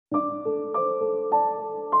নমস্কার,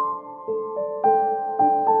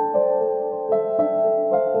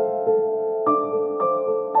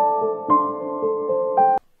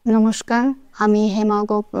 আমি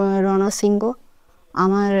হেমাগোপ রণ সিংহ।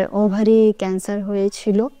 আমার ওভারি ক্যান্সার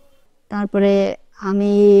হয়েছিল। তারপরে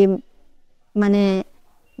আমি মানে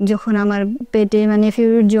যখন আমার পেটে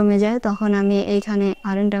ফ্লুইড জমে যায়, তখন আমি এইখানে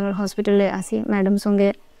আরেনটাঙ্গল হসপিটালে আসি। ম্যাডাম সঙ্গে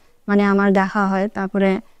আমার দেখা হয়। তারপরে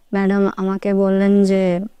ম্যাডাম আমাকে বললেন যে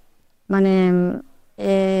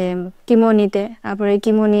কিমো নিতে। তারপরে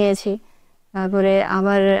কিমো নিয়েছি। তারপরে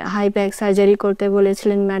আবার হাইপ্যাক সার্জারি করতে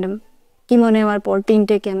বলেছিলেন ম্যাডাম। কিমো নেওয়ার পর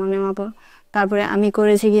 3টে কেমো নেওয়ার পর তারপরে আমি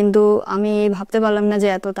করেছি, কিন্তু আমি ভাবতে পারলাম না যে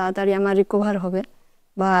এত তাড়াতাড়ি আমার রিকভার হবে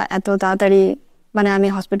বা এত তাড়াতাড়ি আমি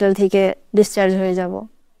হসপিটাল থেকে ডিসচার্জ হয়ে যাব।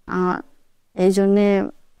 এই জন্যে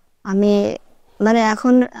আমি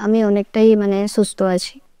এখন আমি অনেকটাই সুস্থ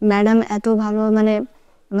আছি। ম্যাডাম এত ভালো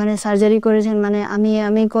সার্জারি করেছেন,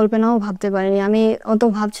 আমি কল্পনাও ভাবতে পারিনি। আমি অত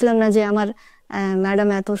ভাবছিলাম না যে আমার ম্যাডাম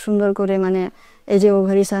এত সুন্দর করে এই যে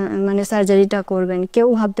ওভারি সার্জারিটা করবেন। কেউ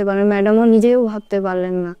ভাবতে পারবেন, ম্যাডামও নিজেও ভাবতে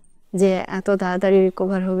পারলেন না যে এত তাড়াতাড়ি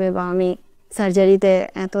রিকভার হবে বা আমি সার্জারিতে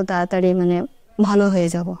এত তাড়াতাড়ি ভালো হয়ে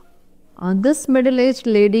যাব। This middle-aged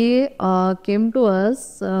lady came to us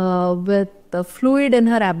with fluid in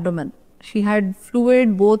her abdomen. She had fluid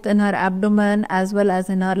both in her abdomen as well as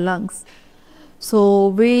in her lungs. So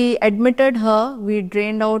we admitted her, we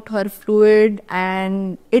drained out her fluid, and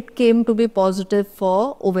it came to be positive for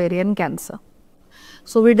ovarian cancer.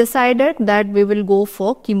 So we decided that we will go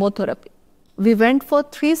for chemotherapy. We went for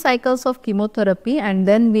 3 cycles of chemotherapy, and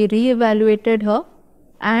then we re-evaluated her,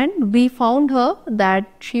 and we found her that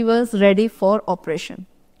she was ready for operation.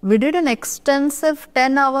 We did an extensive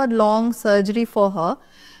 10-hour long surgery for her,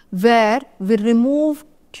 where we removed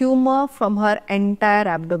tumor from her entire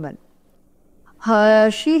abdomen.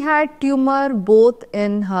 She had tumor both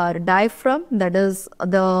in her diaphragm, that is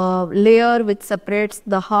the layer which separates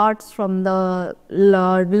the hearts from the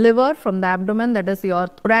liver from the abdomen, that is your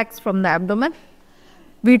thorax from the abdomen.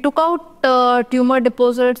 We took out tumor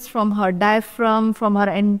deposits from her diaphragm, from her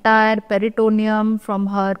entire peritoneum, from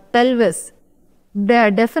her pelvis.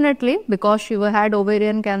 Definitely, because she had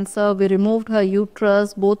ovarian cancer, we removed her uterus,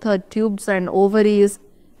 both her tubes and ovaries,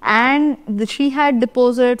 and she had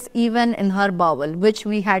deposits even in her bowel, which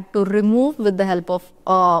we had to remove with the help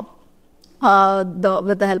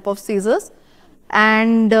of scissors.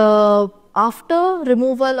 And after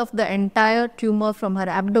removal of the entire tumor from her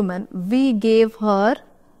abdomen, we gave her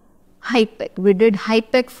HIPEC. We did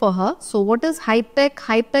HIPEC for her. So what is HIPEC?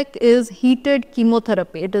 HIPEC is heated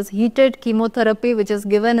chemotherapy. It is heated chemotherapy which is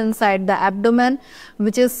given inside the abdomen,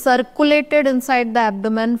 which is circulated inside the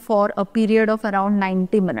abdomen for a period of around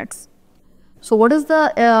 90 minutes. So what is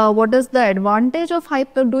the advantage of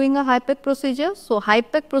doing a HIPEC procedure? So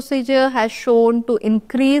HIPEC procedure has shown to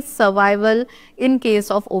increase survival in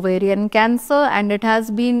case of ovarian cancer, and it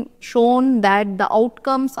has been shown that the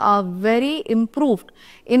outcomes are very improved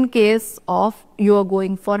in case of you are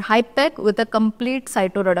going for HIPEC with a complete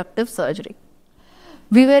cytoreductive surgery.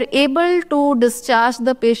 We were able to discharge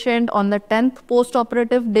the patient on the 10th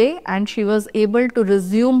post-operative day, and she was able to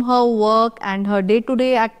resume her work and her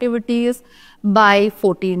day-to-day activities by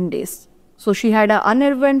 14 days. So she had an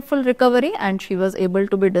uneventful recovery, and she was able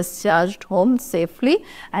to be discharged home safely,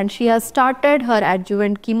 and she has started her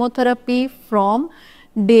adjuvant chemotherapy from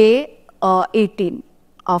day 18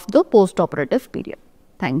 of the post-operative period.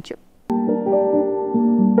 Thank you.